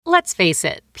Let's face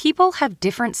it, people have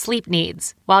different sleep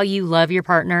needs. While you love your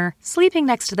partner, sleeping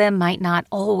next to them might not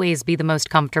always be the most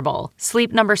comfortable.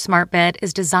 Sleep Number Smart Bed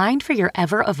is designed for your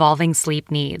ever-evolving sleep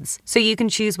needs, so you can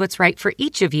choose what's right for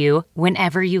each of you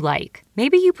whenever you like.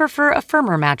 Maybe you prefer a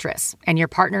firmer mattress and your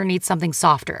partner needs something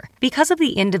softer. Because of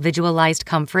the individualized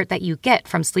comfort that you get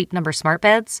from Sleep Number Smart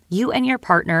Beds, you and your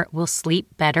partner will sleep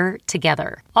better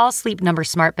together. All Sleep Number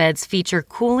Smart Beds feature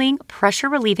cooling,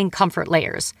 pressure-relieving comfort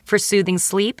layers for soothing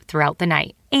sleep throughout the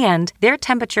night. And their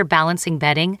temperature balancing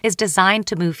bedding is designed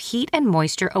to move heat and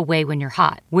moisture away when you're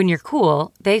hot. When you're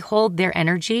cool, they hold their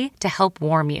energy to help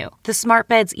warm you. The smart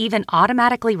beds even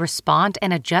automatically respond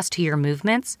and adjust to your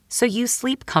movements, so you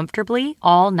sleep comfortably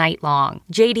all night long.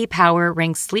 J.D. Power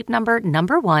ranks Sleep Number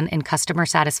 #1 in customer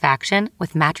satisfaction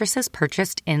with mattresses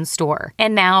purchased in-store.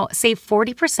 And now, save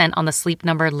 40% on the Sleep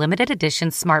Number limited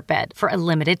edition smart bed for a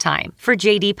limited time. For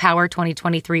J.D. Power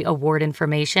 2023 award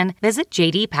information, visit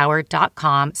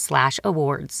jdpower.com/awards.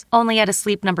 Only at a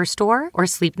Sleep Number store or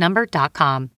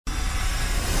sleepnumber.com.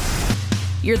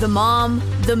 You're the mom,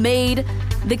 the maid,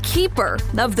 the keeper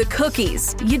of the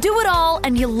cookies. You do it all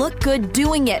and you look good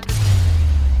doing it.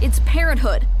 It's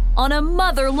parenthood on a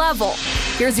mother level.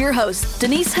 Here's your host,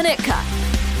 Denise Hanitka.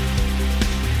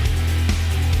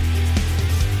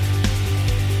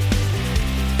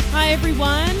 Hi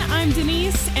everyone, I'm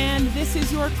Denise, and this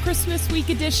is your Christmas week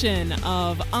edition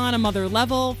of On a Mother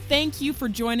Level. Thank you for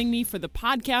joining me for the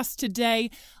podcast today.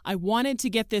 I wanted to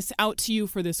get this out to you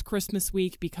for this Christmas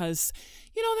week because,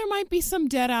 there might be some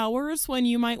dead hours when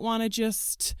you might want to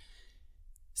just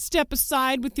step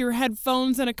aside with your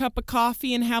headphones and a cup of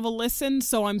coffee and have a listen.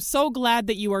 So I'm so glad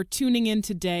that you are tuning in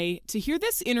today to hear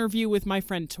this interview with my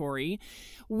friend Tori.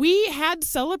 We had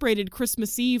celebrated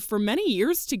Christmas Eve for many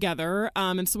years together,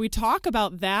 and so we talk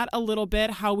about that a little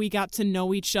bit, how we got to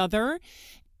know each other.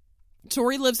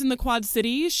 Tori lives in the Quad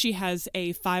Cities. She has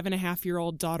a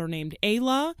 5.5-year-old daughter named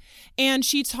Ayla, and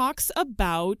she talks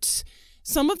about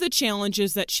some of the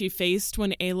challenges that she faced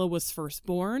when Ayla was first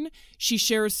born. She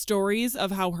shares stories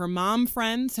of how her mom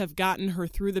friends have gotten her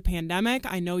through the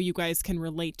pandemic. I know you guys can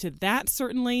relate to that,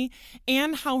 certainly.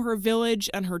 And how her village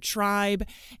and her tribe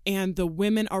and the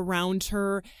women around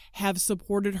her have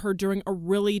supported her during a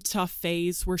really tough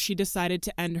phase where she decided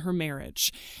to end her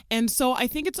marriage. And so I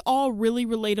think it's all really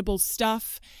relatable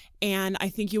stuff. And I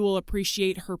think you will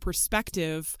appreciate her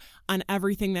perspective on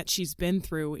everything that she's been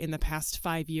through in the past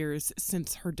 5 years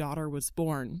since her daughter was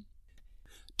born.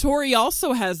 Tori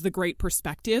also has the great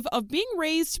perspective of being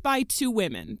raised by two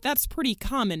women. That's pretty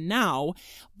common now,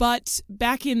 but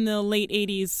back in the late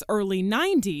 80s, early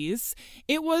 90s,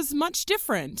 it was much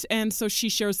different. And so she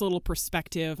shares a little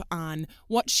perspective on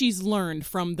what she's learned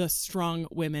from the strong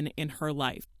women in her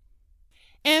life.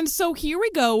 And so here we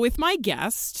go with my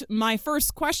guest. My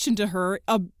first question to her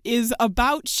is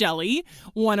about Shelly,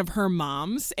 one of her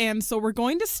moms. And so we're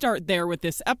going to start there with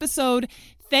this episode.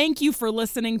 Thank you for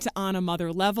listening to On a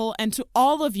Mother Level. And to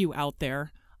all of you out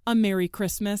there, a Merry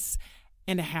Christmas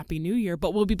and a Happy New Year.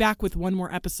 But we'll be back with one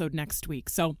more episode next week.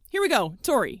 So here we go.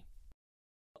 Tori.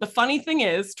 The funny thing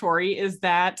is, Tori, is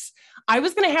that I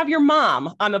was going to have your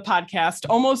mom on the podcast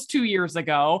almost 2 years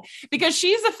ago because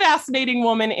she's a fascinating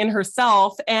woman in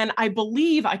herself. And I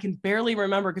believe, I can barely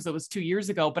remember because it was 2 years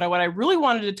ago, but what I really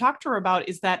wanted to talk to her about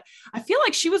is that I feel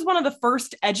like she was one of the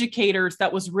first educators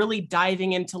that was really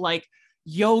diving into like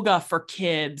yoga for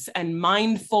kids and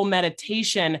mindful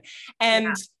meditation.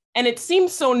 And it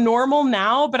seems so normal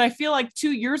now, but I feel like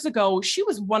 2 years ago, she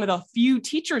was one of the few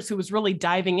teachers who was really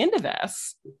diving into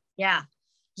this. Yeah.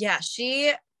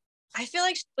 I feel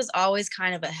like she was always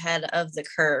kind of ahead of the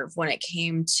curve when it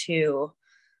came to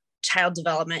child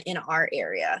development in our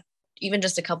area. Even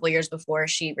just a couple of years before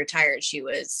she retired, she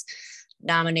was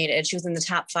nominated. She was in the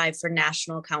top 5 for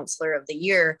National Counselor of the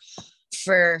Year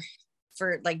for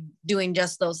like doing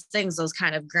just those things, those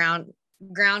kind of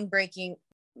groundbreaking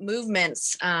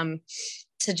movements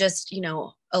to just,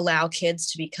 allow kids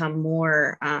to become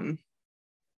more,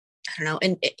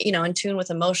 in tune with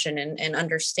emotion and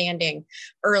understanding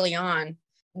early on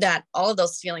that all of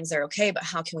those feelings are okay, but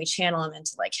how can we channel them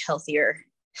into like healthier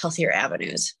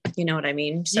avenues? You know what I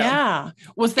mean? So, yeah.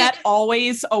 Was that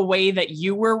always a way that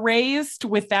you were raised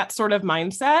with that sort of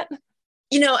mindset?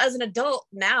 As an adult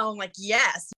now, I'm like,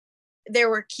 yes, there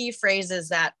were key phrases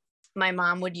that my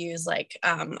mom would use, like,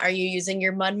 are you using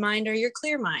your mud mind or your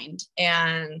clear mind?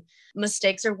 And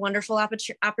mistakes are wonderful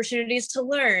opportunities to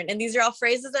learn. And these are all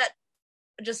phrases that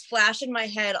just flash in my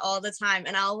head all the time.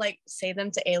 And I'll like say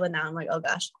them to Ayla now. I'm like, oh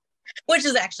gosh, which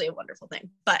is actually a wonderful thing,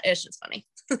 but it's just funny.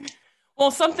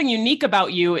 Well, something unique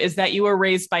about you is that you were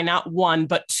raised by not one,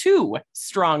 but two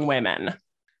strong women.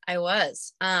 I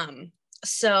was.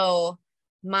 So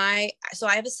I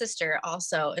have a sister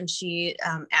also, and she,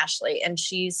 Ashley, and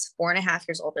she's 4.5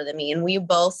 years older than me. And we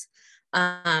both,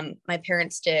 my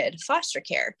parents did foster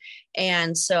care.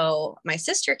 And so my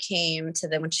sister came to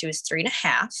them when she was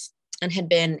 3.5 and had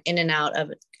been in and out of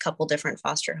a couple different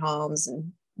foster homes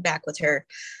and back with her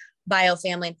bio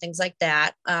family and things like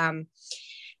that.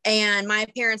 And my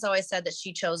parents always said that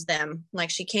she chose them.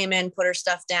 Like, she came in, put her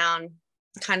stuff down,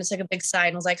 kind of took a big sigh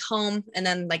and was like, home. And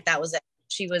then like, that was it.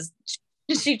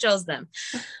 She chose them.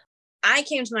 I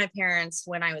came to my parents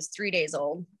when I was 3 days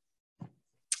old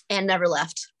and never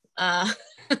left. And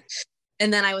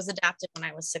then I was adopted when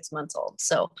I was 6 months old.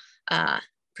 So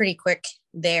pretty quick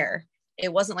there.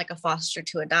 It wasn't like a foster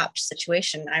to adopt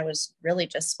situation. I was really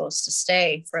just supposed to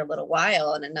stay for a little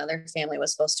while, and another family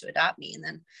was supposed to adopt me. And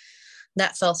then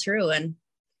that fell through, and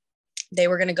they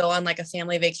were going to go on like a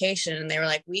family vacation. And they were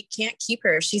like, we can't keep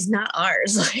her. She's not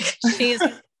ours. Like, she's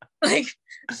like,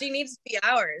 she needs to be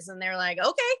ours. And they're like,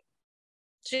 okay,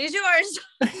 she's yours.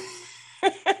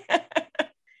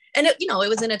 And it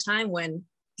was in a time when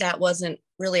that wasn't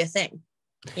really a thing,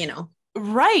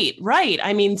 Right.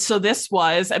 I mean, so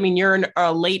you're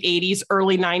a late 80s,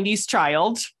 early 90s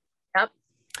child. Yep.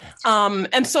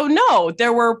 And so no,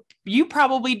 you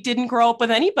probably didn't grow up with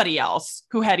anybody else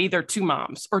who had either two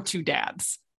moms or two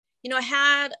dads. I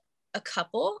had a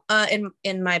couple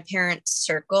in my parents'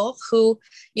 circle who,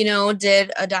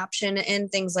 did adoption and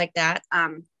things like that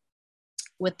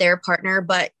with their partner.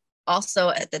 But also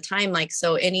at the time, like,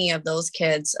 so any of those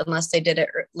kids, unless they did it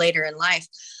later in life,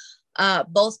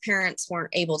 both parents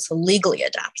weren't able to legally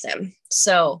adopt them.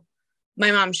 So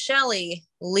my mom, Shelly,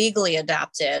 legally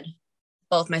adopted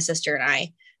both my sister and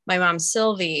I. My mom,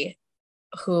 Sylvie,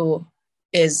 who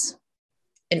is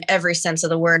in every sense of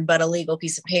the word, but a legal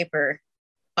piece of paper,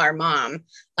 our mom,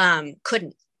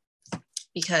 couldn't,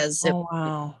 because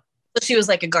she was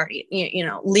like a guardian,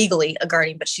 legally a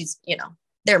guardian, but she's,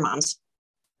 their moms.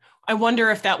 I wonder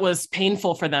if that was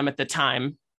painful for them at the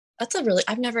time.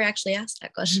 I've never actually asked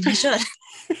that question. I should.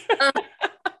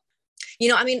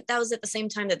 That was at the same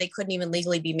time that they couldn't even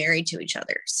legally be married to each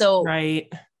other. So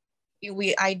right.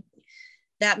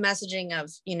 That messaging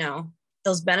of,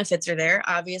 those benefits are there,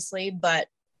 obviously, but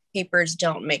papers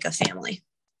don't make a family.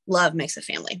 Love makes a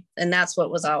family. And that's what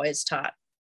was always taught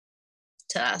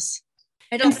to us.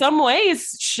 In some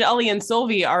ways, Shelly and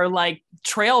Sylvie are like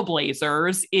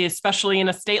trailblazers, especially in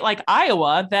a state like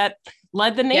Iowa that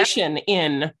led the nation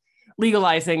in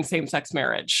legalizing same-sex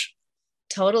marriage.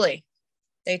 Totally.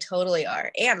 They totally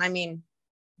are. And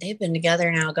they've been together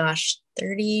now,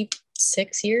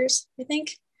 36 years, I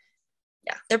think.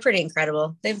 Yeah, they're pretty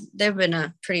incredible. They've been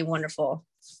a pretty wonderful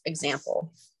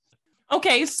example.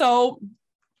 Okay, so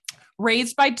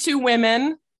raised by two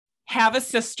women, have a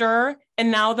sister,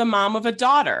 and now the mom of a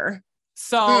daughter.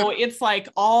 So it's like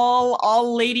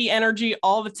all lady energy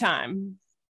all the time.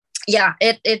 Yeah,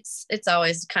 it's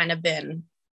always kind of been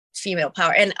female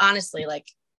power. And honestly, like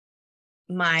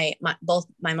both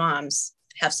my moms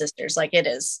have sisters. Like, it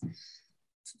is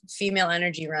female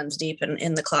energy runs deep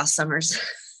in the Claus Summers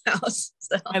house.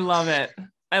 So I love it.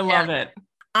 It.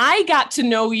 I got to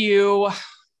know you,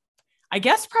 I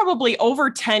guess probably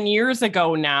over 10 years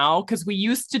ago now, because we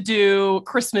used to do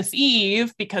Christmas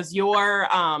Eve because your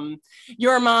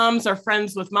moms are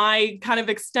friends with my kind of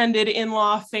extended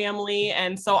in-law family.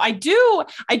 And so I do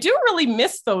really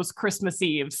miss those Christmas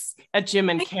Eves at Jim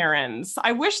and Karen's.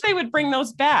 I wish they would bring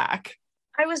those back.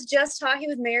 I was just talking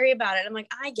with Mary about it. I'm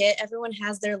like, I get everyone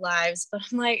has their lives, but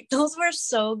I'm like, those were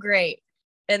so great.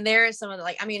 And there are some of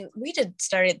the, we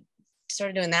started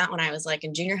doing that when I was like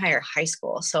in junior high or high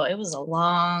school. So it was a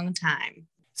long time.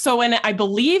 So when I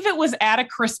believe it was at a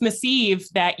Christmas Eve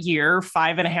that year,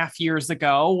 5.5 years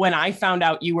ago, when I found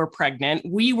out you were pregnant,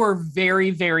 we were very,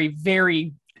 very,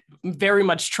 very, very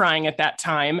much trying at that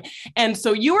time. And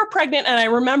so you were pregnant. And I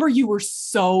remember you were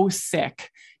so sick.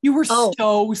 You were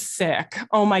so sick.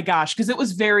 Oh my gosh. Because it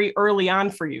was very early on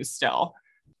for you still.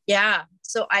 Yeah.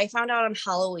 So I found out on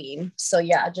Halloween. So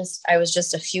yeah, I was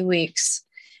just a few weeks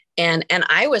and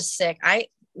I was sick.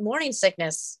 Morning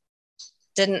sickness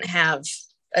didn't have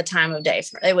a time of day.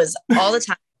 It was all the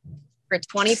time for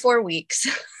 24 weeks.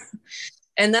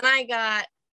 And then I got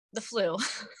the flu.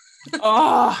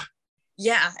 Oh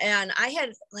yeah. And I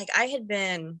had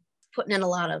been putting in a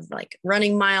lot of like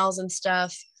running miles and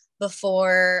stuff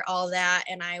before all that.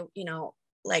 And I,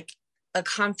 like a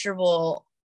comfortable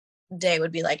day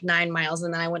would be like 9 miles.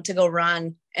 And then I went to go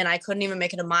run and I couldn't even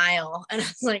make it a mile. And I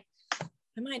was like,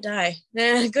 I might die.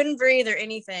 I couldn't breathe or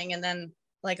anything. And then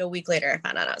like a week later, I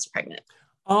found out I was pregnant.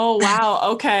 Oh,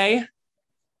 wow. Okay.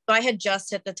 So I had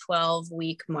just hit the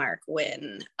 12-week mark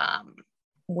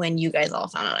when you guys all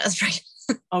found out I was pregnant.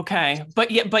 Okay.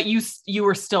 But you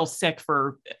were still sick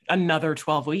for another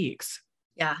 12 weeks.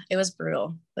 Yeah, it was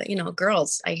brutal. But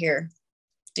girls, I hear,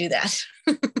 do that.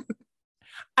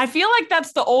 I feel like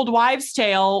that's the old wives'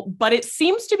 tale, but it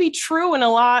seems to be true in a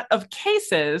lot of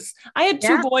cases. I had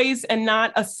two boys and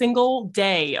not a single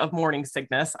day of morning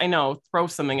sickness. I know, throw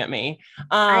something at me.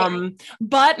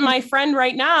 But my friend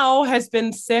right now has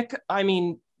been sick. I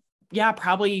mean, yeah,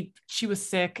 probably she was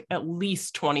sick at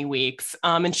least 20 weeks.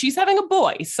 And she's having a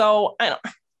boy. So I don't.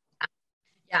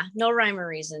 Yeah, no rhyme or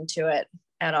reason to it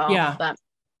at all. Yeah. But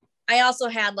I also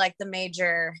had like the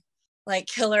major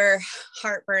killer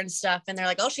heartburn stuff. And they're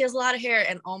like, oh, she has a lot of hair.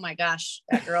 And oh my gosh,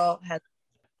 that girl had,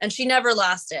 and she never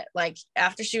lost it. Like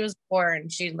after she was born,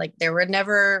 there were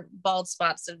never bald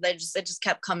spots. So it just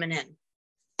kept coming in.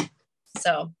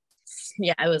 So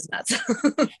yeah, it was nuts.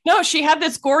 No, she had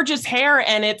this gorgeous hair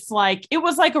and it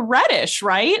was like a reddish,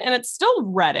 right? And it's still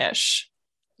reddish.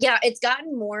 Yeah, it's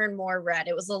gotten more and more red.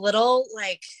 It was a little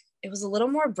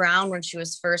more brown when she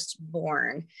was first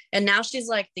born. And now she's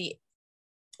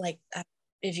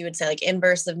if you would say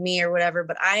inverse of me or whatever,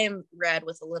 but I am red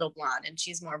with a little blonde and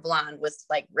she's more blonde with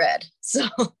red. So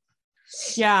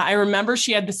yeah, I remember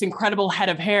she had this incredible head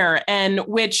of hair, and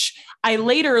which I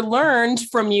later learned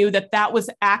from you that was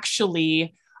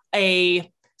actually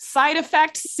a side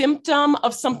effect symptom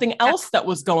of something else that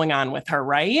was going on with her,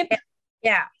 right?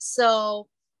 Yeah. So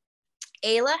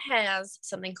Ayla has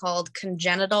something called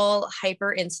congenital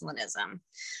hyperinsulinism.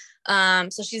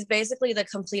 So she's basically the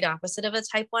complete opposite of a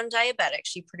type 1 diabetic.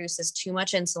 She produces too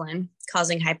much insulin,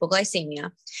 causing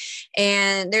hypoglycemia.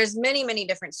 And there's many, many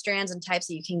different strands and types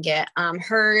that you can get.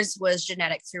 Hers was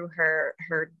genetic through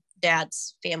her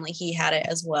dad's family. He had it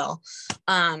as well.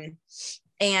 And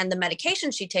the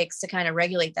medication she takes to kind of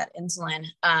regulate that insulin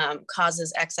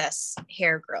causes excess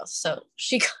hair growth. So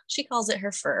she calls it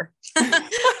her fur.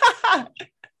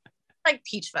 Like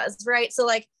peach fuzz, right? So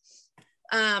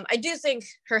I do think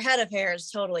her head of hair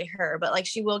is totally her, but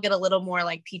she will get a little more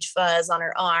peach fuzz on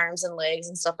her arms and legs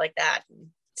and stuff like that.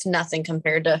 It's nothing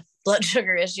compared to blood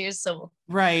sugar issues. So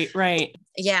right.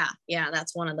 Yeah.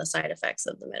 That's one of the side effects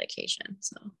of the medication.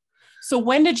 So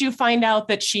when did you find out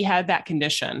that she had that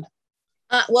condition?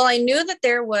 Well, I knew that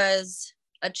there was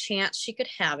a chance she could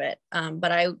have it.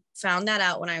 But I found that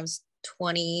out when I was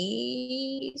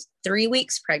 23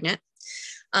 weeks pregnant.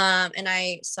 And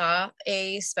I saw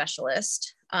a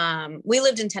specialist. We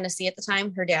lived in Tennessee at the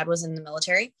time. Her dad was in the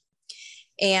military,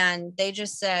 and they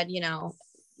just said,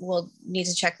 we'll need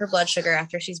to check her blood sugar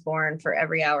after she's born for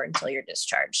every hour until you're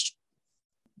discharged.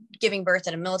 Giving birth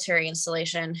at a military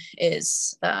installation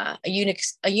is a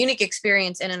unique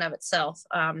experience in and of itself.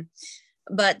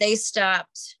 But they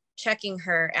stopped checking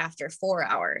her after 4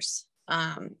 hours.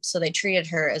 So they treated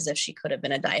her as if she could have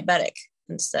been a diabetic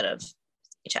instead of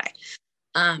HI.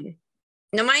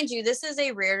 Now, mind you, this is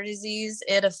a rare disease.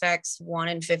 It affects 1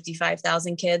 in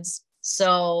 55,000 kids.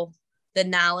 So the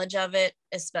knowledge of it,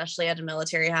 especially at a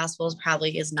military hospital,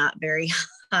 probably is not very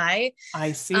high.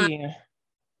 I see.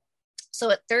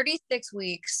 So at 36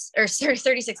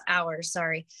 hours,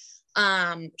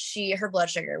 her blood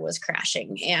sugar was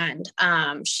crashing, and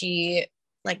she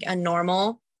a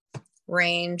normal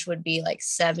range would be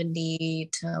 70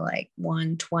 to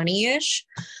 120-ish.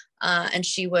 And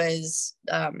she was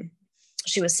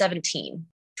 17,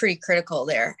 pretty critical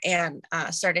there, and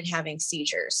started having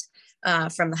seizures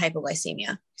from the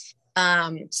hypoglycemia.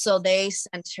 So they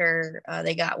sent her,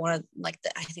 they got one of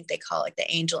I think they call it the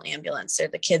Angel ambulance or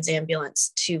the kids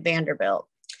ambulance to Vanderbilt.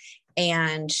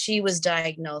 And she was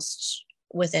diagnosed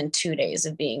within 2 days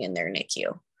of being in their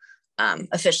NICU,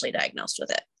 officially diagnosed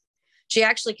with it. She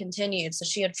actually continued. So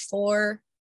she had 4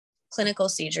 clinical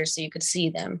seizures, so you could see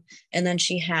them. And then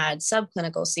she had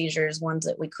subclinical seizures, ones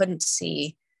that we couldn't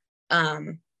see,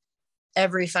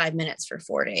 every 5 minutes for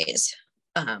 4 days,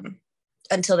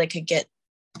 until they could get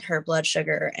her blood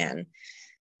sugar and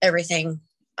everything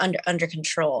under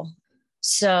control.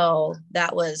 So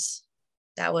that was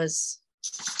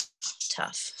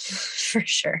tough for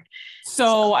sure.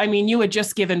 So, I mean, you had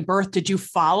just given birth. Did you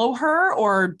follow her,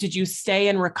 or did you stay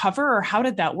and recover, or how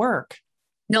did that work?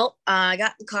 Nope. I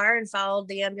got in the car and followed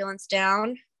the ambulance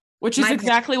down. Which is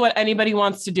exactly what anybody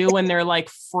wants to do when they're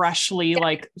freshly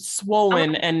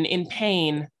swollen and in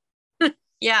pain.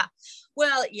 Yeah.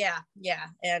 Well, yeah.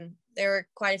 And there were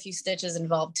quite a few stitches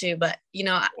involved too, but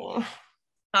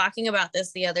talking about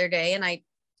this the other day, and I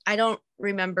don't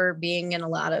remember being in a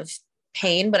lot of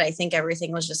pain, but I think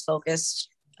everything was just focused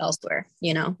elsewhere,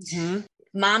 Mm-hmm.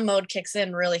 Mom mode kicks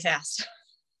in really fast,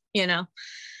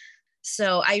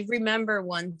 So I remember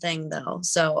one thing though.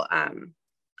 So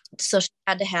she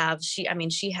had to have,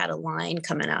 she had a line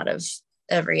coming out of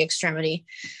every extremity.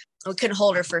 We couldn't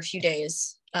hold her for a few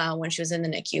days when she was in the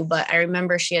NICU, but I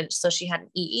remember she had an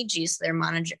EEG, so they're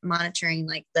monitoring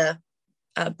like the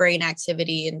brain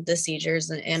activity and the seizures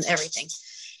and everything.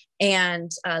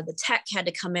 And the tech had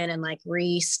to come in and like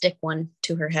re-stick one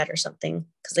to her head or something,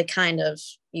 because they kind of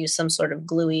used some sort of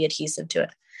gluey adhesive to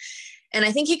it. And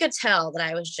I think he could tell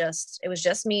that it was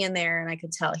just me in there. And I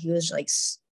could tell he was like,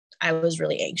 I was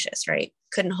really anxious, right?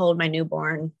 Couldn't hold my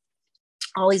newborn.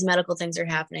 All these medical things are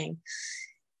happening.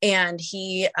 And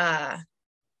he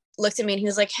looked at me and he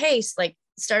was like, hey, like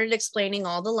started explaining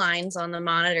all the lines on the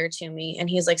monitor to me. And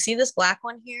he was like, see this black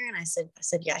one here? And I said,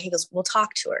 yeah. He goes, we'll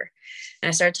talk to her. And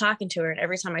I started talking to her. And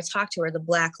every time I talked to her, the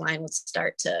black line would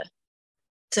start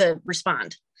to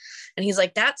respond. And he's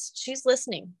like, she's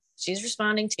listening. She's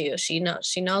responding to you. She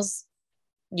knows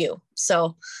you.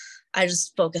 So I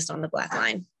just focused on the black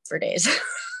line for days.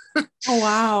 Oh,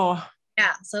 wow.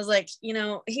 Yeah. So I was like, he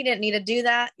didn't need to do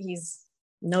that.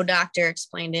 No doctor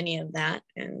explained any of that.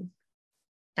 And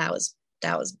that was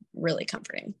really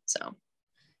comforting. So.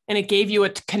 And it gave you a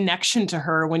connection to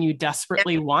her when you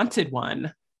desperately wanted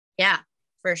one. Yeah,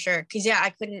 for sure. Cause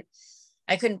I couldn't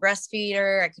breastfeed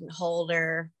her. I couldn't hold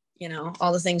her,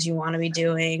 all the things you want to be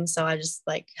doing. So I just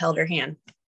like held her hand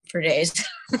for days.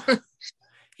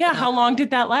 Yeah. How long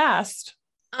did that last?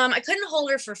 I couldn't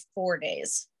hold her for 4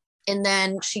 days. And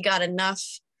then she got enough.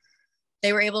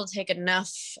 They were able to take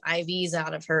enough IVs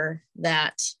out of her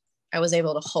that I was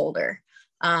able to hold her.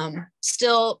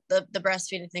 Still the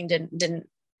breastfeeding thing didn't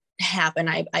happen.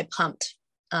 I pumped,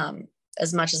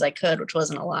 as much as I could, which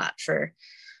wasn't a lot, for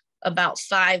about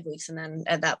 5 weeks. And then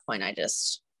at that point I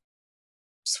just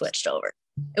switched over.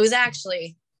 It was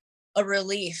actually a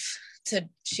relief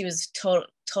she was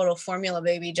total formula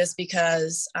baby, just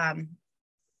because,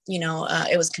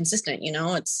 it was consistent,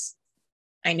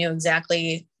 I knew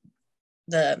exactly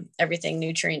everything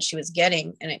nutrients she was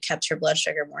getting, and it kept her blood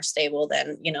sugar more stable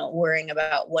than, worrying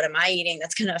about what am I eating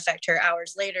that's going to affect her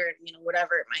hours later,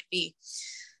 whatever it might be.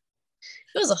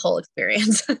 It was a whole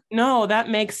experience. No, that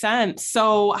makes sense.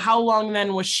 So how long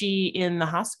then was she in the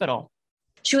hospital?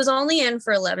 She was only in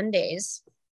for 11 days,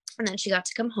 and then she got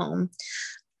to come home.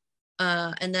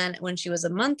 And then when she was a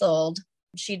month old,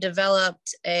 she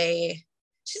developed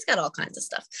she's got all kinds of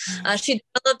stuff. She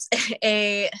developed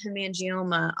a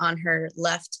hemangioma on her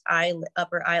left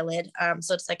upper eyelid.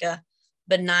 So it's like a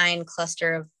benign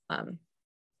cluster of,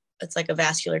 it's like a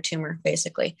vascular tumor,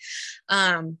 basically.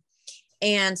 And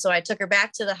so I took her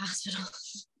back to the hospital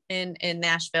in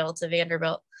Nashville to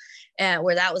Vanderbilt,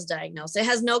 where that was diagnosed. It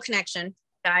has no connection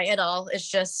at all. It's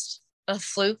just a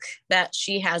fluke that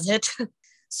she has it.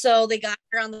 So they got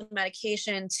her on the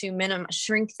medication to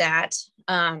shrink that.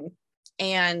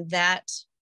 And that,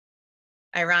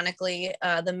 ironically,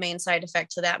 the main side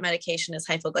effect to that medication is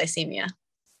hypoglycemia.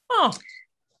 Oh,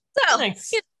 so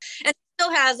nice. And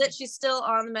still has it. She's still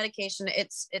on the medication.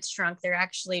 It's shrunk. They're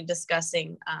actually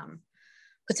discussing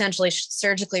potentially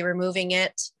surgically removing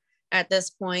it at this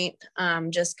point,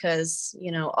 just because,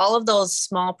 all of those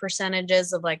small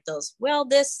percentages of like those, well,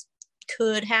 this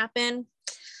could happen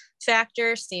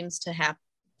factor seems to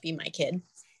be my kid.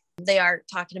 They are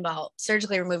talking about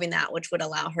surgically removing that, which would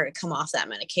allow her to come off that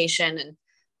medication. And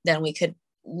then we could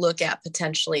look at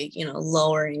potentially,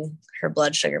 lowering her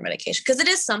blood sugar medication. Because it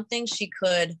is something she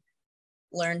could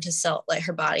learn to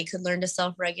her body could learn to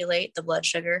self-regulate the blood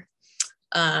sugar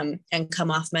and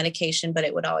come off medication. But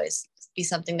it would always be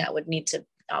something that would need to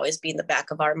always be in the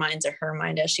back of our minds or her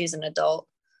mind as she's an adult.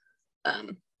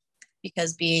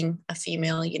 Because being a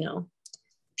female,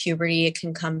 puberty, it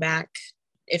can come back.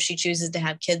 If she chooses to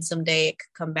have kids someday, it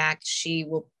could come back. She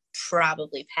will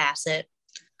probably pass it.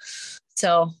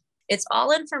 So it's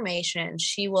all information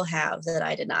she will have that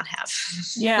I did not have.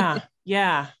 Yeah.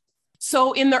 Yeah.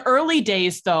 So in the early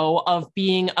days, though, of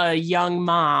being a young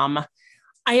mom,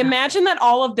 I imagine that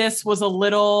all of this was a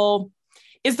little,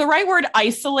 is the right word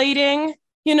isolating,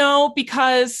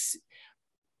 because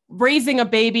raising a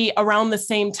baby around the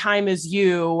same time as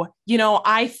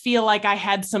I feel like I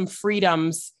had some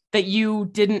freedoms that you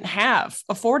didn't have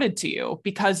afforded to you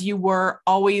because you were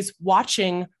always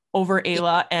watching over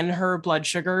Ayla and her blood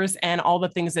sugars and all the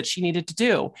things that she needed to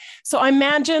do. So I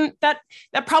imagine that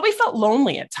probably felt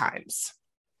lonely at times.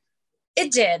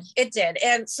 It did.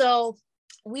 And so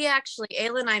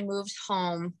Ayla and I moved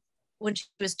home when she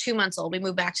was 2 months old. We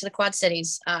moved back to the Quad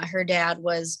Cities. Her dad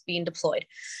was being deployed,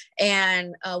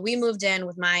 and we moved in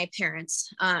with my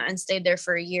parents and stayed there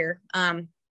for a year.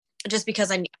 Just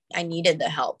because I needed the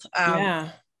help.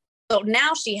 So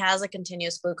now she has a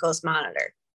continuous glucose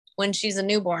monitor. When she's a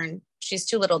newborn, she's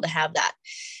too little to have that.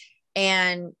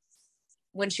 And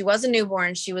when she was a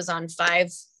newborn, she was on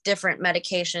 5 different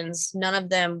medications. None of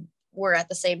them were at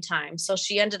the same time. So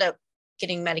she ended up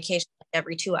getting medication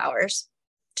every 2 hours.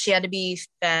 She had to be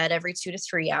fed every 2 to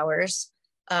 3 hours,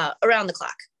 around the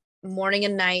clock, morning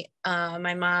and night.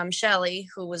 My mom, Shelly,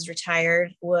 who was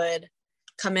retired, would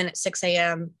come in at 6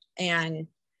 a.m. and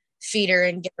feed her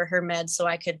and give her meds so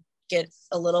I could get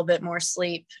a little bit more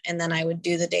sleep. And then I would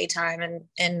do the daytime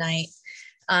and night.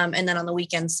 And then on the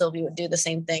weekends, Sylvie would do the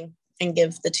same thing and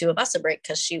give the 2 of us a break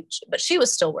because she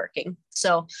was still working.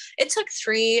 So it took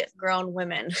 3 grown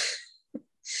women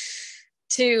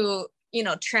to,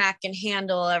 track and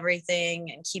handle everything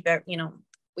and keep it,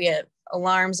 we had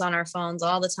alarms on our phones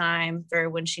all the time for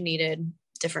when she needed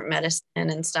different medicine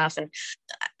and stuff. And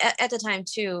at the time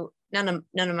too, none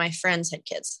of my friends had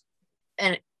kids.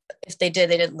 And if they did,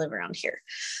 they didn't live around here.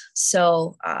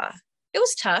 So it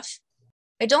was tough.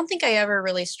 I don't think I ever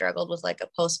really struggled with like a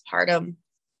postpartum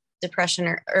depression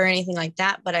or anything like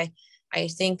that. But I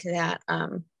think that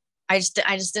I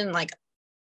just didn't like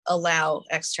allow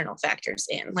external factors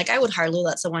in. Like I would hardly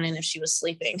let someone in if she was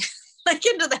sleeping like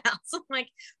into the house. I'm like,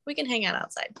 we can hang out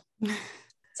outside.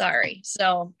 Sorry.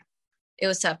 So it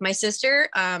was tough. My sister,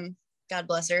 God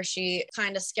bless her, she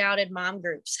kind of scouted mom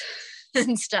groups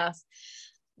and stuff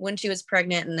when she was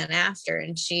pregnant and then after.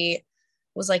 And she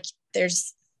was like,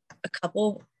 there's a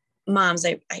couple moms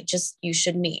you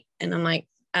should meet. And I'm like,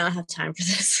 I don't have time for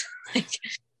this.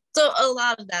 So a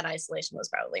lot of that isolation was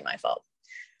probably my fault.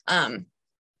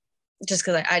 Just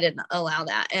because I didn't allow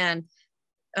that. And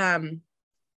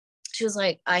she was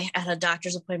like, I had a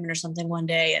doctor's appointment or something one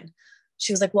day. And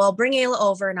she was like, well, bring Ayla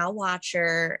over and I'll watch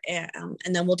her. And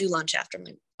then we'll do lunch after. I'm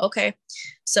like, okay.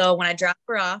 So when I drop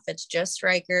her off, it's just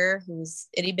Riker, who's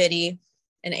itty bitty,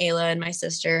 and Ayla and my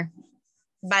sister.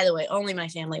 By the way, only my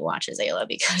family watches Ayla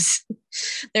because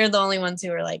they're the only ones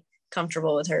who are like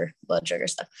comfortable with her blood sugar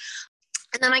stuff.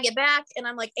 And then I get back and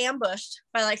I'm like ambushed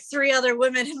by like 3 other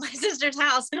women in my sister's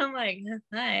house. And I'm like,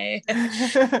 hi.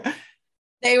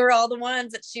 They were all the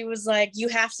ones that she was like, you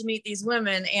have to meet these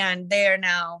women. And they are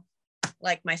now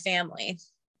like my family.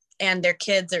 And their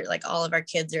kids are like, all of our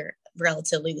kids are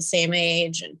relatively the same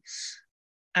age. And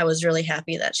I was really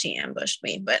happy that she ambushed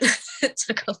me, but it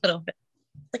took a little bit.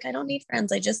 Like, I don't need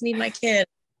friends. I just need my kid.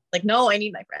 Like, no, I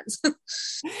need my friends.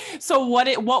 So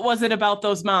what was it about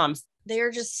those moms? They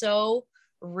are just so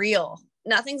real.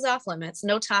 Nothing's off limits.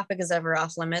 No topic is ever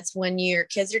off limits. When your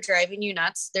kids are driving you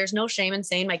nuts, there's no shame in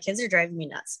saying my kids are driving me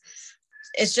nuts.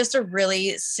 It's just a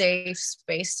really safe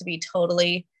space to be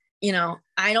totally,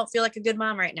 I don't feel like a good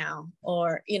mom right now,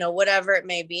 or, whatever it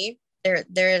may be. They're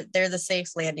the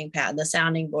safe landing pad, the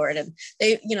sounding board. And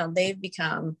they've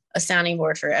become a sounding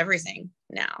board for everything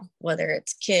now, whether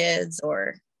it's kids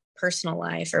or personal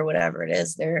life or whatever it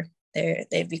is.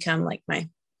 They've become like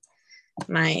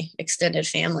my extended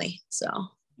family. So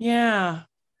yeah,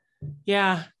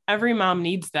 every mom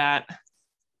needs that.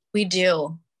 We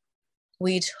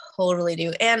totally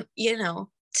do. And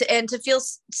to feel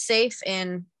safe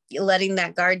in letting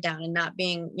that guard down and not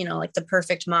being like the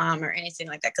perfect mom or anything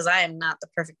like that, because I am not the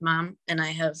perfect mom, and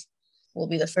will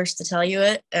be the first to tell you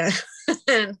it.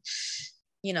 And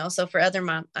so for other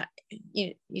moms,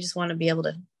 you just want to be able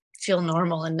to feel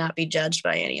normal and not be judged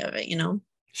by any of it.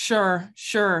 Sure.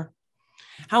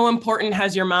 How important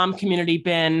has your mom community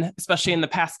been, especially in the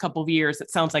past couple of years?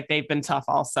 It sounds like they've been tough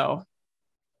also.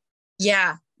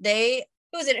 Yeah, we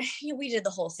did the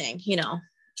whole thing,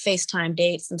 FaceTime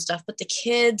dates and stuff, but the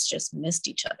kids just missed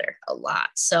each other a lot.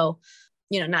 So,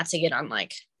 not to get on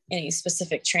like any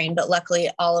specific train, but luckily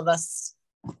all of us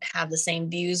have the same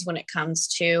views when it comes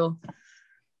to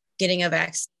getting a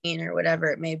vaccine or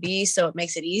whatever it may be. So it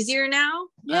makes it easier now.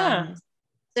 Yeah.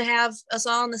 To have us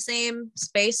all in the same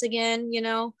space again,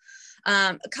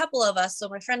 a couple of us. So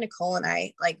my friend Nicole and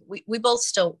I, like, we both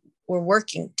still were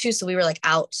working too. So we were like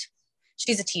out.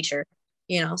 She's a teacher,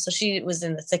 so she was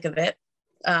in the thick of it.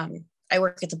 I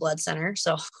work at the blood center.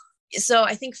 So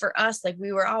I think for us, like,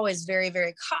 we were always very,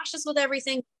 very cautious with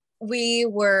everything. We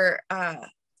were a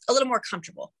little more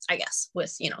comfortable, I guess,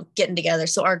 with, getting together.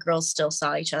 So our girls still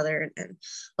saw each other and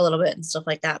a little bit and stuff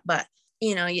like that. But,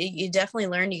 you definitely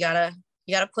learn, you gotta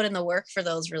put in the work for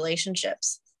those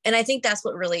relationships. And I think that's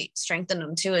what really strengthened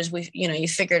them too, is you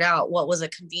figured out what was a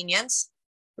convenience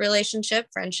relationship,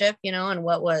 friendship, and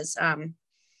what was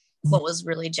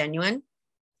really genuine.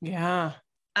 Yeah.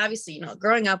 Obviously,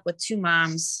 growing up with 2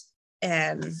 moms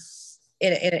and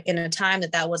in a time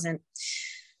that wasn't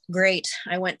great.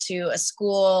 I went to a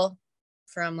school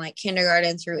from like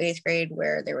kindergarten through 8th grade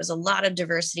where there was a lot of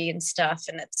diversity and stuff.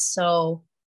 And it's so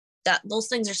that those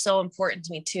things are so important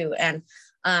to me too. And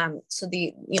so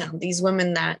these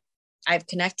women that I've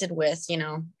connected with,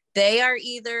 they are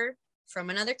either from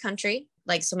another country.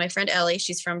 Like, so my friend Ellie,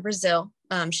 she's from Brazil.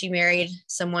 She married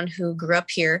someone who grew up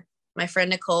here. My friend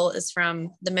Nicole is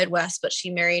from the Midwest, but she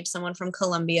married someone from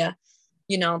Colombia.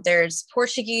 There's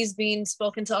Portuguese being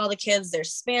spoken to all the kids.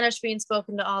 There's Spanish being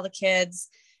spoken to all the kids,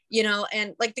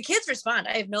 and like the kids respond.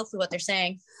 I have no clue what they're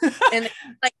saying. And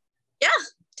like, yeah,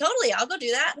 totally. I'll go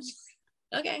do that.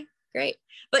 Okay, great.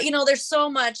 But, there's so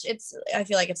much, I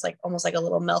feel like it's like almost like a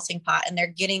little melting pot, and they're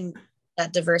getting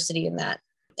that diversity and that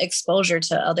exposure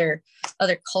to other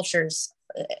cultures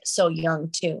so young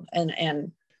too.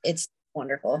 And it's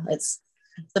wonderful. It's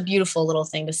a beautiful little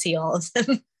thing to see all of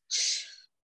them.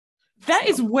 That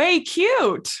is way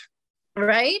cute.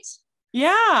 Right?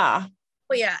 Yeah.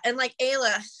 Well, yeah. And like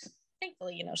Ayla,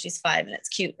 thankfully, she's 5 and it's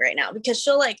cute right now because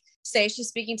she'll like say she's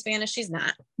speaking Spanish. She's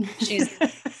not. She's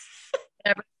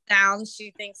whatever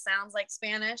she thinks sounds like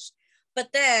Spanish. But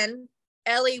then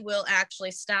Ellie will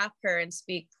actually stop her and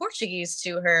speak Portuguese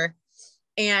to her.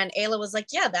 And Ayla was like,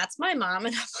 yeah, that's my mom.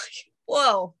 And I'm like,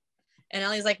 whoa. And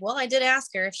Ellie's like, well, I did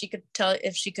ask her if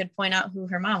she could point out who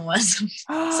her mom was.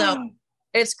 So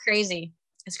it's crazy.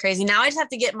 It's crazy. Now I just have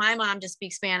to get my mom to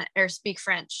speak Spanish or speak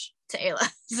French to Ayla.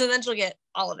 So then she'll get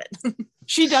all of it.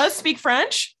 She does speak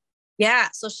French? Yeah.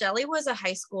 So Shelly was a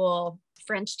high school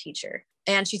French teacher,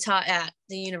 and she taught at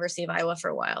the University of Iowa for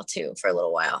a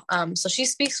little while. So she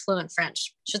speaks fluent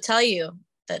French. She'll tell you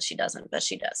that she doesn't, but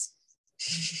she does.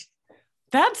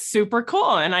 That's super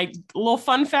cool. And a little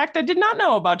fun fact I did not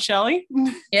know about Shelly.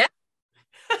 Yeah.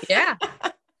 Yeah.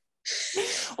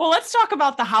 Well, let's talk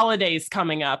about the holidays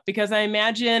coming up, because I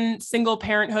imagine single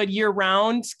parenthood year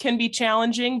round can be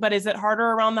challenging, but is it harder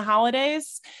around the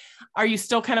holidays? Are you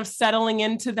still kind of settling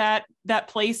into that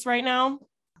place right now?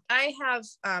 I have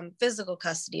physical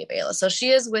custody of Ayla. So she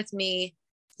is with me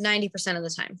 90% of the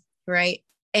time. Right.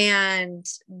 And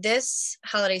this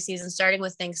holiday season, starting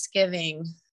with Thanksgiving,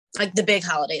 like the big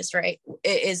holidays, right,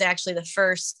 it is actually the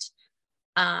first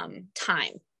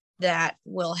time that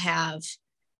we'll have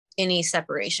any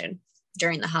separation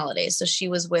during the holidays. So she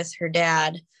was with her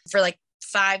dad for like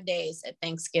 5 days at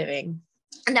Thanksgiving.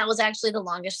 And that was actually the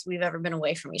longest we've ever been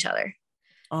away from each other.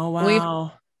 Oh, wow.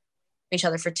 We've each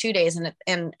other for 2 days.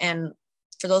 And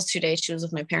for those 2 days, she was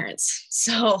with my parents.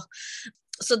 So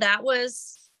that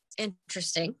was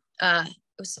interesting.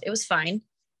 It was fine.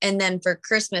 And then for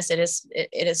Christmas, it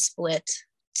is split.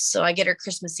 So I get her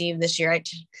Christmas Eve this year. I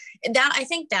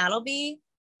think that'll be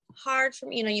hard for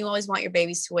me. You always want your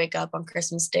babies to wake up on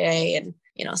Christmas Day, and,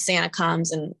 Santa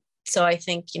comes. And so I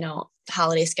think,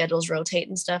 holiday schedules rotate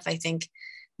and stuff. I think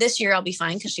this year I'll be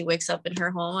fine because she wakes up in her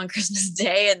home on Christmas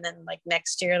Day. And then like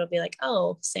next year it'll be like,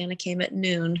 oh, Santa came at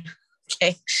noon.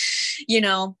 Okay.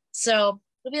 So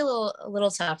it'll be a little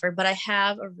tougher, but I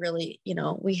have a really,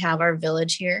 we have our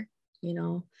village here,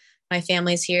 my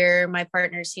family's here, my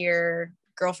partner's here,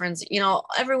 girlfriends,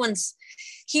 everyone's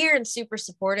here and super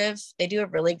supportive. They do a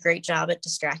really great job at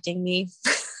distracting me.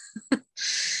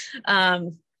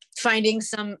 Finding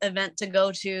some event to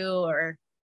go to or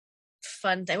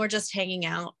fun thing. We're just hanging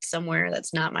out somewhere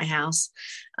that's not my house.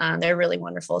 They're really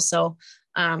wonderful. So,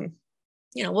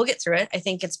 we'll get through it. I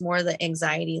think it's more the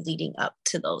anxiety leading up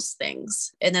to those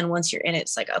things. And then once you're in it,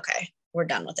 it's like, okay, we're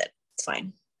done with it. It's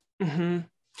fine. Mm-hmm.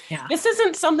 Yeah. This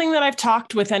isn't something that I've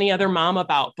talked with any other mom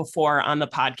about before on the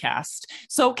podcast.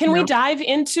 So can we dive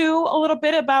into a little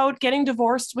bit about getting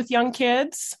divorced with young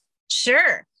kids?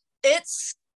 Sure.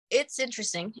 It's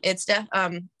interesting. It's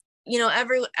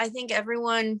I think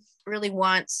everyone really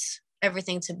wants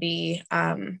everything to be,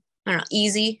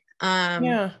 easy.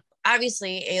 Yeah.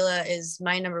 Obviously Ayla is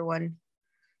my number one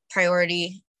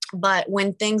priority, but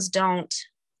when things don't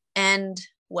end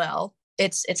well,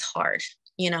 it's hard,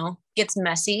 gets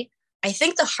messy. I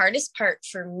think the hardest part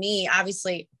for me,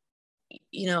 obviously,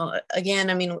 again,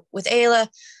 I mean, with Ayla,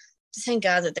 thank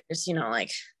God that there's,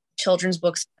 like children's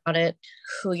books about it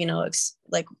who,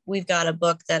 like we've got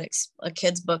a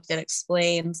kid's book that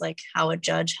explains like how a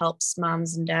judge helps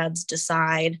moms and dads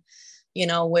decide,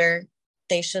 where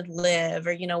they should live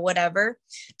or, whatever.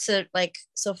 So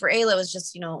for Ayla, it was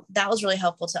just, that was really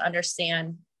helpful to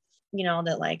understand,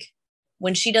 that like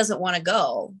when she doesn't want to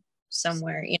go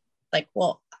somewhere, like,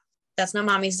 well, that's not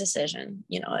mommy's decision.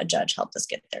 A judge helped us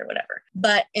get there, whatever.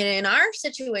 But in our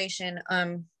situation,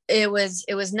 it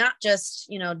was not just,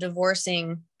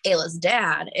 divorcing Ayla's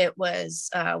dad. It was,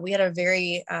 we had at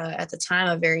the time,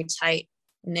 a very tight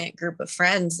knit group of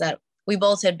friends that we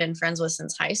both had been friends with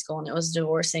since high school, and it was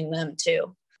divorcing them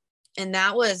too. And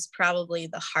that was probably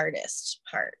the hardest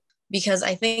part, because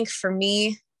I think for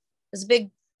me, there's a big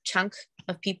chunk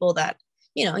of people that,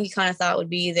 you know, you kind of thought would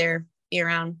be there, be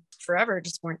around forever,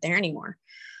 just weren't there anymore.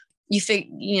 You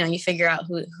figure out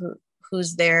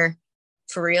who's there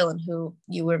for real and who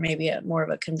you were maybe more of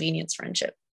a convenience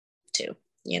friendship to,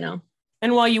 you know?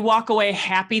 And while you walk away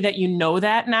happy that you know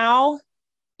that now,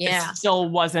 yeah, it still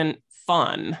wasn't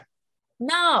fun.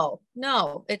 No.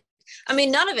 I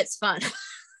mean, none of it's fun.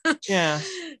 Yeah.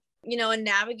 You know, and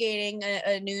navigating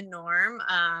a new norm,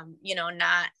 you know,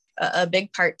 not a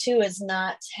big part too is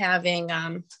not having,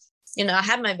 you know, I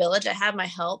have my village, I have my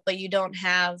help, but you don't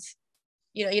have,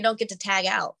 you know, you don't get to tag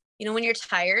out. You know, when you're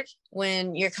tired,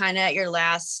 when you're kind of at your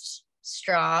last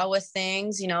straw with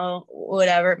things, you know,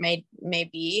 whatever it may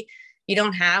be, you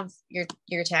don't have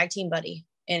your tag team buddy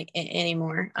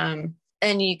anymore. And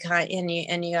you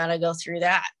gotta go through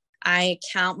that. I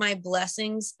count my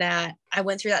blessings that I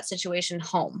went through that situation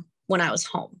home, when I was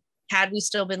home. Had we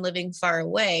still been living far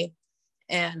away,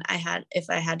 and if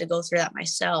I had to go through that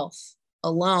myself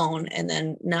alone and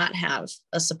then not have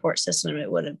a support system,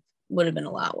 it would have been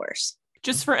a lot worse.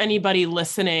 Just for anybody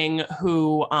listening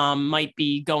who might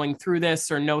be going through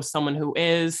this or know someone who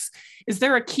is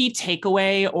there a key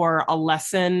takeaway or a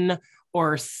lesson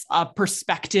or a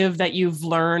perspective that you've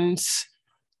learned,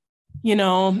 you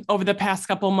know, over the past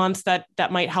couple of months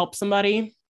that might help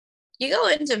somebody? You go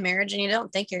into marriage and you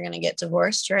don't think you're going to get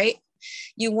divorced, right?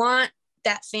 You want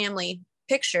that family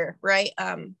picture, right?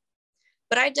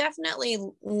 But I definitely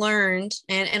learned,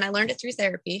 and I learned it through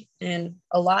therapy and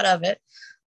a lot of it,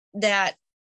 that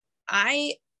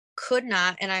I could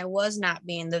not, and I was not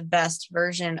being the best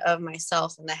version of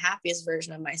myself and the happiest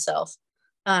version of myself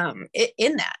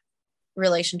in that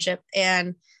relationship.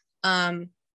 And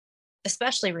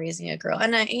especially raising a girl,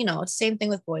 and you know, same thing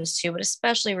with boys too, but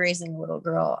especially raising a little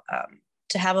girl,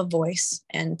 to have a voice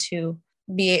and to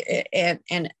be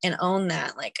and own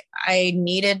that. Like, I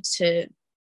needed to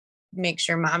make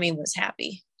sure mommy was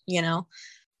happy, you know,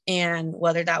 and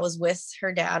whether that was with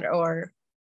her dad or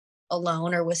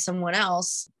alone or with someone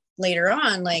else later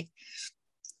on, like,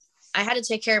 I had to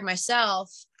take care of myself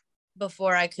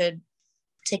before I could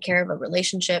take care of a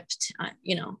relationship,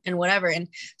 you know, and whatever. And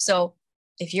so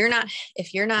if you're not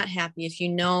happy, if you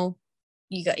know,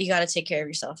 you got to take care of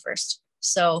yourself first.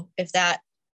 So if that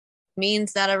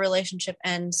means that a relationship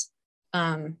ends,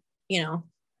 you know,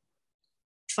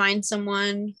 find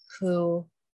someone who,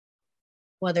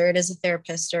 whether it is a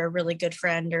therapist or a really good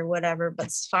friend or whatever,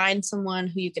 but find someone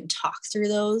who you can talk through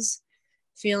those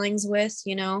feelings with,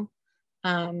 you know,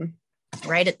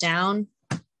 write it down.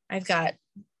 I've got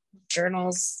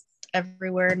journals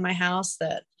everywhere in my house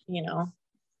that, you know,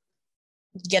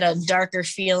 get a darker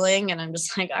feeling, and I'm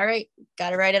just like, all right,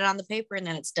 got to write it on the paper, and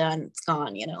then it's done. It's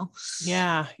gone, you know?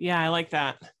 Yeah. I like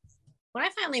that. When I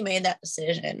finally made that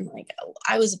decision, like,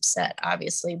 I was upset,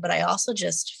 obviously, but I also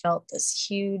just felt this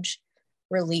huge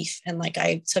relief. And like,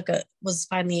 I was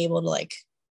finally able to like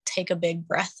take a big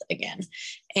breath again.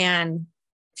 And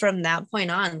from that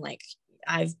point on, like,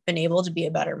 I've been able to be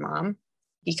a better mom,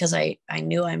 because I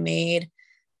knew I made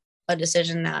a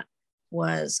decision that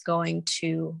was going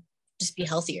to just be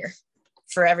healthier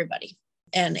for everybody.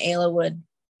 And Ayla would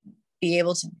be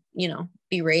able to, you know,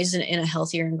 be raised in a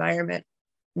healthier environment,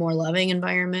 more loving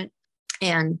environment,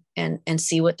 and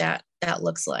see what that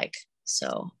looks like.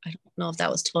 So I don't know if that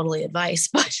was totally advice,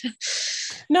 but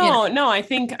no, you know. I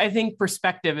think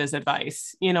perspective is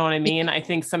advice. You know what I mean? I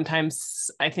think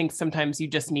sometimes you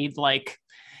just need, like,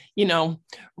 you know,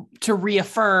 to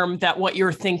reaffirm that what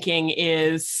you're thinking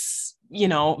is, you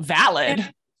know,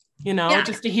 valid, you know,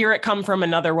 just to hear it come from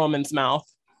another woman's mouth.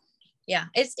 Yeah.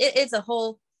 It's a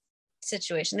whole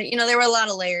situation. You know, there were a lot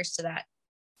of layers to that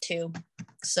too.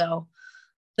 So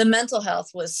the mental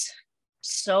health was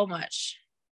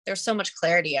there's so much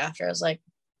clarity after. I was like,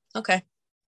 okay,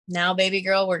 now baby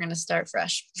girl, we're going to start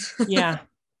fresh. Yeah.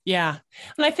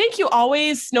 And I think you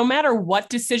always, no matter what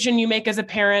decision you make as a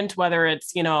parent, whether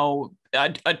it's, you know,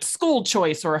 a school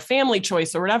choice or a family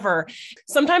choice or whatever,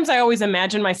 sometimes I always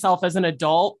imagine myself as an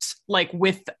adult, like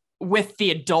with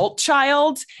the adult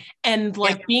child, and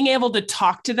like being able to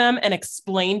talk to them and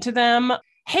explain to them,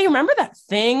 hey, remember that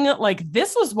thing? Like,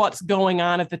 this was what's going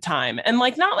on at the time. And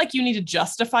like, not like you need to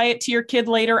justify it to your kid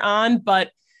later on,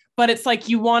 but it's like,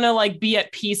 you want to like be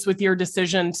at peace with your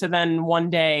decision to then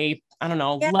one day, I don't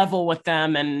know, level with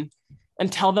them and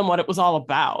tell them what it was all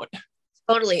about.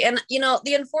 Totally. And, you know,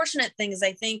 the unfortunate thing is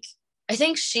I think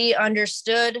she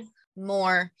understood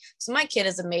more. So my kid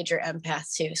is a major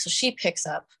empath too. So she picks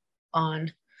up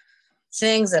on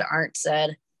things that aren't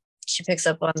said. She picks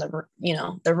up on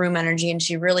the room energy, and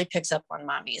she really picks up on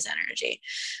mommy's energy.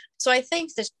 So I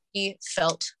think that she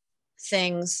felt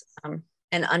things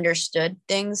and understood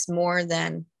things more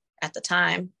than at the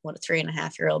time what a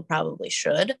 3.5-year-old probably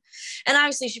should. And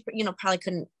obviously she, probably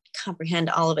couldn't comprehend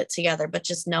all of it together, but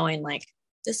just knowing like,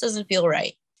 this doesn't feel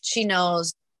right. She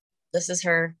knows this is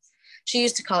her. She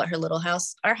used to call it her little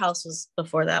house. Our house was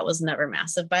before that was never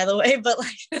massive, by the way, but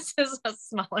like this is a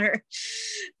smaller.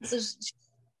 So she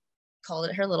called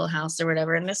it her little house or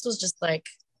whatever. And this was just like,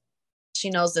 she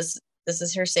knows this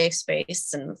is her safe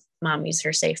space and mommy's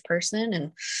her safe person.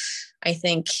 And I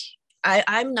think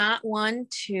I'm not one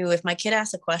to, if my kid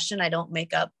asks a question, I don't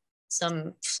make up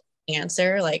some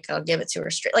answer. Like I'll give it to her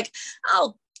straight. Like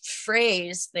I'll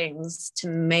phrase things to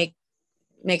make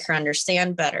her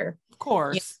understand better. Of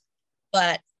course.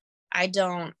 But I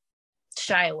don't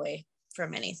shy away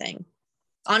from anything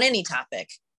on any topic.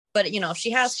 But, if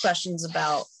she has questions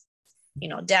about,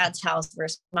 dad's house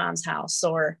versus mom's house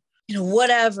or,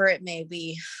 whatever it may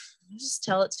be, just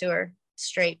tell it to her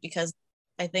straight, because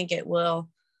I think it will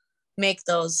make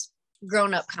those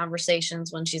grown-up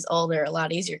conversations when she's older a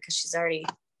lot easier, because she's already,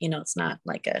 it's not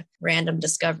like a random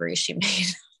discovery she made.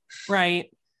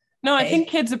 Right. No, I think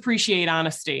kids appreciate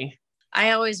honesty.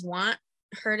 I always want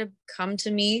her to come to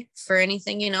me for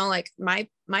anything, like my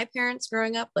parents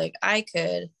growing up, like I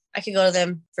could go to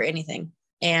them for anything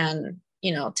and,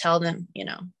 tell them,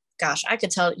 gosh, I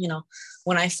could tell,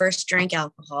 when I first drank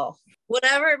alcohol,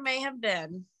 whatever it may have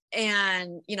been.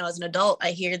 And, as an adult,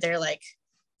 I hear their like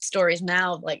stories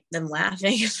now, like them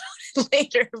laughing about it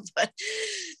later, but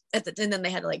and then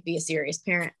they had to like be a serious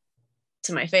parent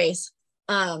to my face.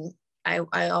 I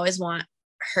always want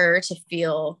her to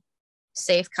feel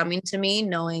safe coming to me,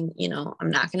 knowing,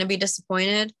 I'm not going to be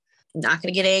disappointed. I'm not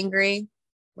going to get angry.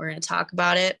 We're going to talk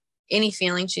about it, any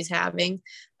feeling she's having.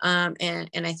 And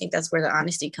I think that's where the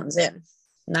honesty comes in.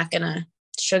 I'm not going to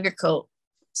sugarcoat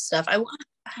stuff. I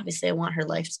want her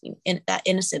life to be that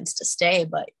innocence to stay,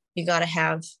 but you got to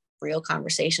have real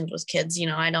conversations with kids.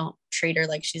 I don't treat her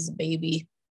like she's a baby.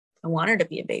 I want her to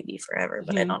be a baby forever,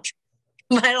 but I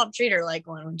don't treat her like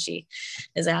one when she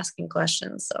is asking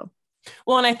questions. So.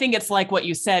 Well, and I think it's like what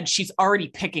you said, she's already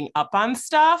picking up on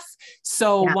stuff.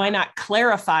 So why not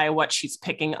clarify what she's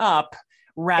picking up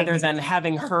rather than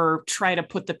having her try to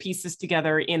put the pieces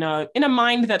together in a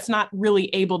mind that's not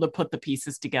really able to put the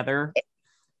pieces together.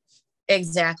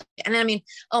 Exactly. And I mean,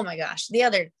 oh my gosh, the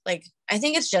other, like, I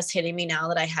think it's just hitting me now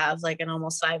that I have like an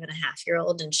almost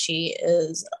 5.5-year-old and she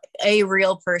is a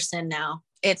real person now.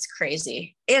 It's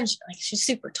crazy. And she's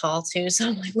super tall too. So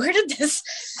I'm like, where did this,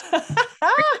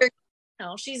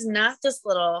 she's not this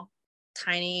little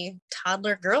tiny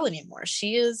toddler girl anymore.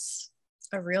 She is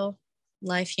a real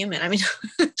life human. I mean,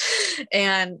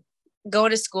 and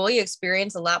going to school, you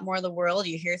experience a lot more of the world.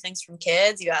 You hear things from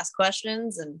kids, you ask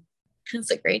questions, and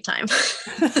it's a great time.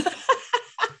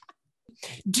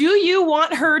 Do you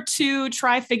want her to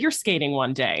try figure skating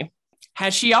one day?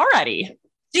 Has she already?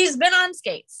 She's been on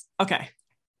skates. Okay.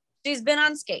 She's been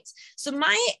on skates. So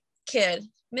my kid,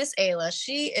 Miss Ayla,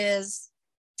 she is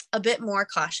a bit more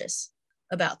cautious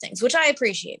about things, which I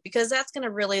appreciate because that's going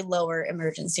to really lower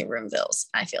emergency room bills,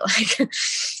 I feel like.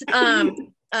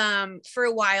 For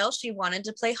a while, she wanted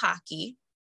to play hockey,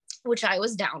 which I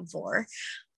was down for.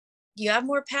 You have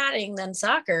more padding than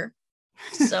soccer.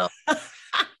 So,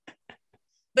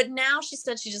 but now she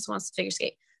said she just wants to figure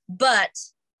skate, but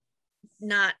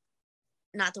not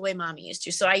the way mommy used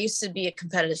to. So I used to be a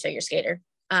competitive figure skater.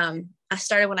 I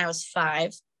started when I was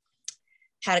 5,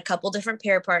 had a couple different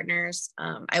pair partners.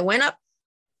 I went up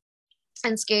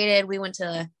and skated. We went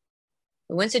to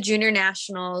junior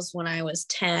nationals when I was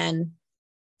 10,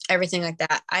 everything like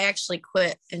that. I actually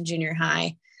quit in junior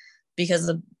high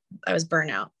because I was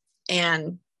burnout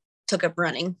and took up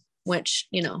running, which,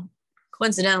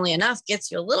 coincidentally enough,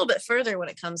 gets you a little bit further when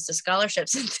it comes to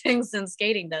scholarships and things than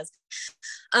skating does.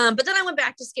 But then I went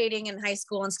back to skating in high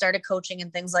school and started coaching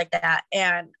and things like that.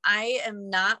 And I am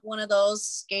not one of those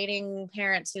skating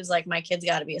parents who's like, my kid's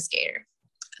got to be a skater.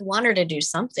 I want her to do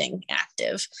something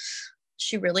active.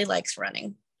 She really likes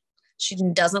running. She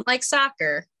doesn't like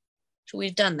soccer.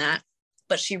 We've done that,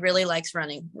 but she really likes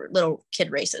running little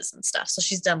kid races and stuff. So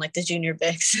she's done like the junior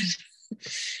bigs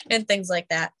and things like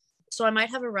that. So I might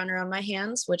have a runner on my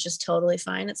hands, which is totally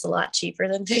fine. It's a lot cheaper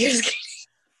than figure skating.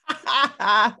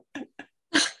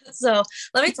 So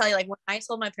let me tell you, like when I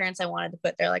told my parents I wanted to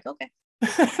quit, they're like, okay.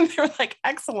 They're like,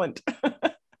 excellent.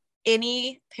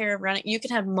 Any pair of running, you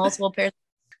can have multiple pairs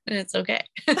and it's okay.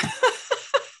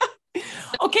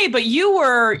 Okay, but you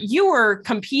were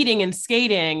competing and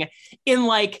skating in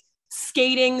like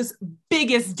skating's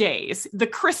biggest days, the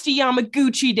Christy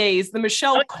Yamaguchi days, the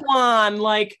Michelle Kwan,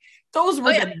 like those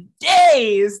were the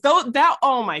days.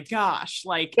 Oh my gosh.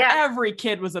 Like every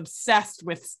kid was obsessed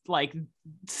with like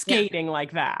skating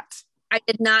like that. I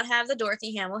did not have the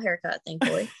Dorothy Hamill haircut,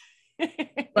 thankfully,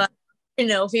 but I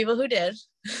know people who did.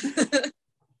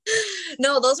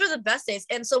 No, those were the best days.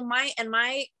 And so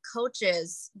my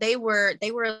coaches, they were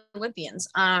Olympians.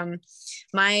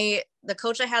 The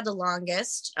coach I had the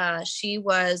longest, she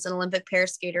was an Olympic pair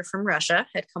skater from Russia,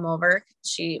 had come over.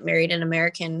 She married an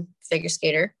American figure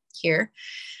skater here.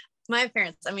 My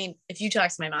parents, I mean, if you talk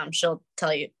to my mom, she'll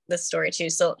tell you this story too.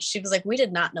 So she was like, we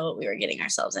did not know what we were getting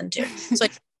ourselves into. So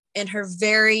in her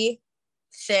very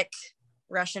thick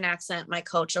Russian accent, my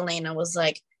coach, Elena, was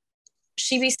like,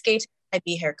 she be skating, I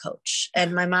be her coach.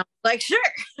 And my mom was like, sure,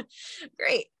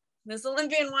 great. This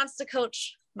Olympian wants to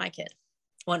coach my kid.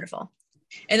 Wonderful.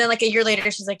 And then like a year later,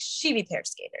 she's like, she be pair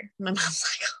skater. My mom's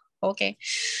like, okay.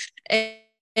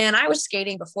 And I was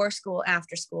skating before school,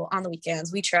 after school, on the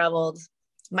weekends. We traveled.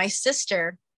 My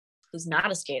sister, who's not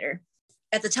a skater,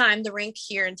 at the time, the rink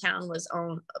here in town was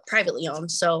privately owned.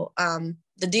 So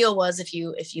the deal was if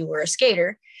you were a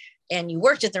skater and you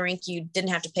worked at the rink, you didn't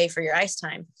have to pay for your ice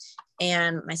time.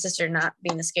 And my sister, not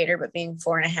being a skater, but being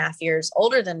 4.5 years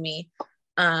older than me,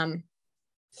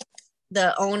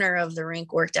 the owner of the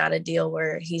rink worked out a deal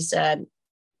where he said,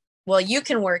 well, you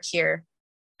can work here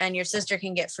and your sister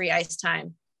can get free ice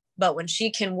time. But when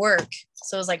she can work,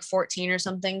 so it was like 14 or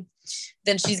something,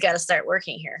 then she's got to start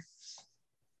working here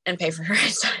and pay for her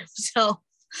ice time. So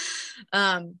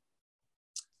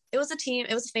it was a team.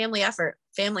 It was a family effort,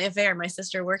 family affair. My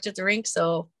sister worked at the rink,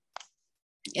 so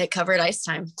it covered ice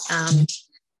time.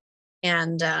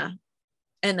 And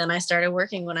then I started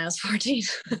working when I was 14.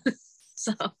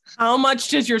 So how much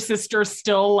does your sister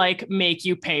still like make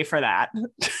you pay for that?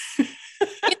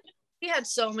 We had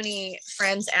so many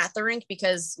friends at the rink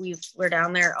because we were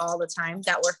down there all the time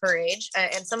that were her age.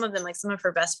 And some of them, like some of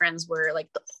her best friends were like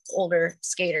the older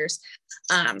skaters,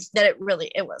 that it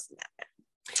wasn't that bad.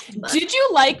 But did you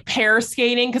like pair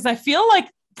skating? Because I feel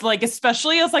like,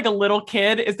 especially as like a little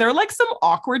kid, is there like some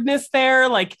awkwardness there?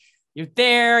 Like you're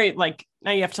there, like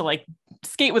now you have to like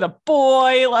skate with a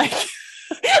boy. Like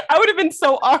I would have been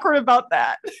so awkward about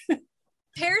that.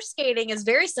 Pair skating is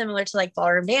very similar to like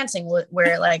ballroom dancing,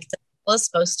 where like the was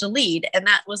supposed to lead, and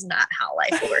that was not how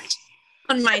life worked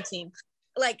on my team.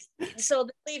 Like, so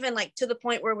even like to the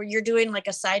point where you're doing like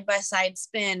a side-by-side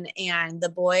spin and the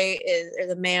boy is, or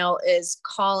the male is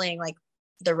calling like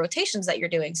the rotations that you're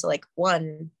doing. So like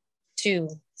 1, 2,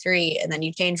 3, and then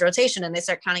you change rotation and they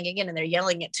start counting again and they're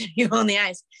yelling it to you on the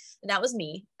ice. And that was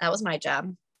me. That was my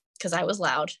job because I was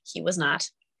loud. He was not.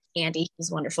 Andy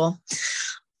was wonderful.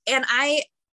 And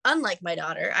unlike my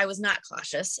daughter, I was not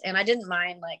cautious and I didn't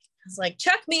mind, like, I was like,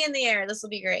 chuck me in the air. This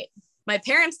will be great. My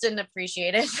parents didn't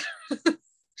appreciate it.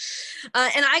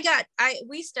 And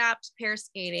we stopped pair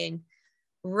skating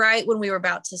right when we were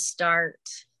about to start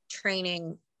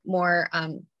training more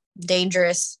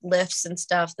dangerous lifts and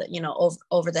stuff that,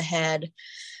 over the head,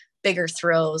 bigger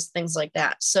throws, things like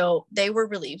that. So they were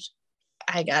relieved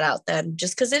I got out then,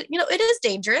 just because it is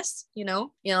dangerous,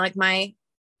 like my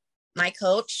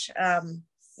coach,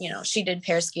 she did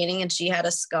pair skating and she had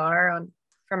a scar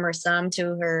from her thumb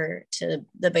to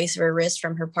the base of her wrist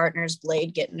from her partner's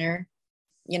blade getting her,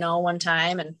 one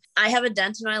time. And I have a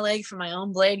dent in my leg from my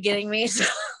own blade getting me. So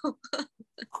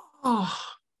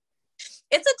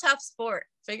it's a tough sport.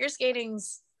 Figure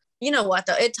skating's, you know what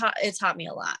though? It taught me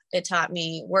a lot. It taught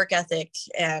me work ethic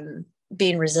and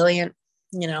being resilient,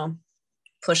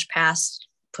 push past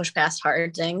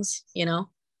hard things,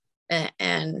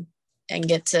 and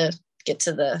get to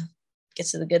the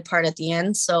good part at the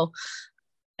end. So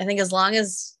I think as long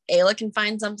as Ayla can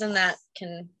find something that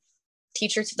can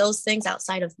teach her to those things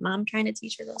outside of mom trying to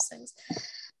teach her those things,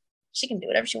 she can do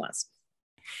whatever she wants.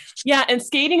 Yeah. And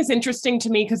skating is interesting to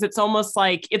me because it's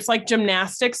like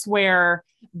gymnastics where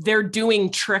they're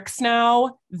doing tricks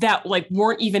now that like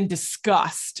weren't even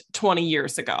discussed 20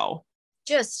 years ago.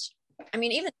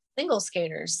 Even single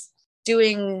skaters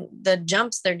doing the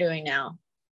jumps they're doing now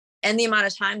and the amount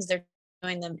of times they're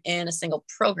doing them in a single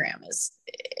program is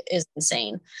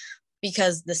insane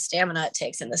because the stamina it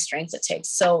takes and the strength it takes.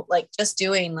 So like just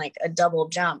doing like a double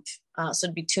jump, so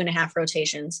it'd be 2.5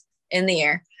 rotations in the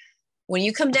air. When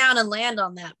you come down and land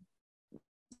on that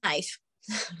knife,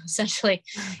 essentially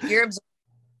you're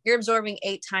absorbing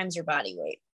 8 times your body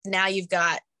weight. Now you've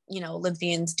got,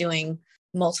 Olympians doing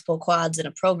multiple quads in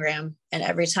a program. And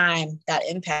every time that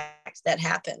impact that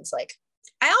happens, like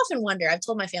I often wonder, I've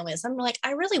told my family this, I'm like,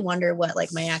 I really wonder what like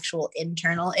my actual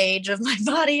internal age of my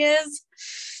body is.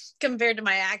 compared to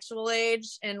my actual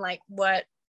age and like what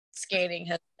skating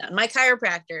has done. My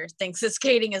chiropractor thinks that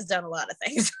skating has done a lot of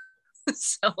things.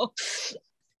 So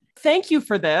thank you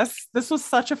for this. This was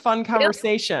such a fun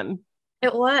conversation.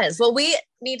 It was. Well, we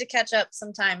need to catch up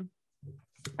sometime.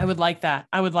 I would like that.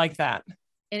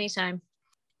 Anytime.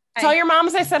 Tell your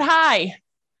moms I said hi.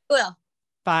 Will.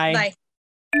 Bye. Bye.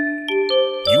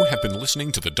 You have been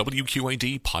listening to the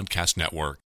WQAD Podcast Network.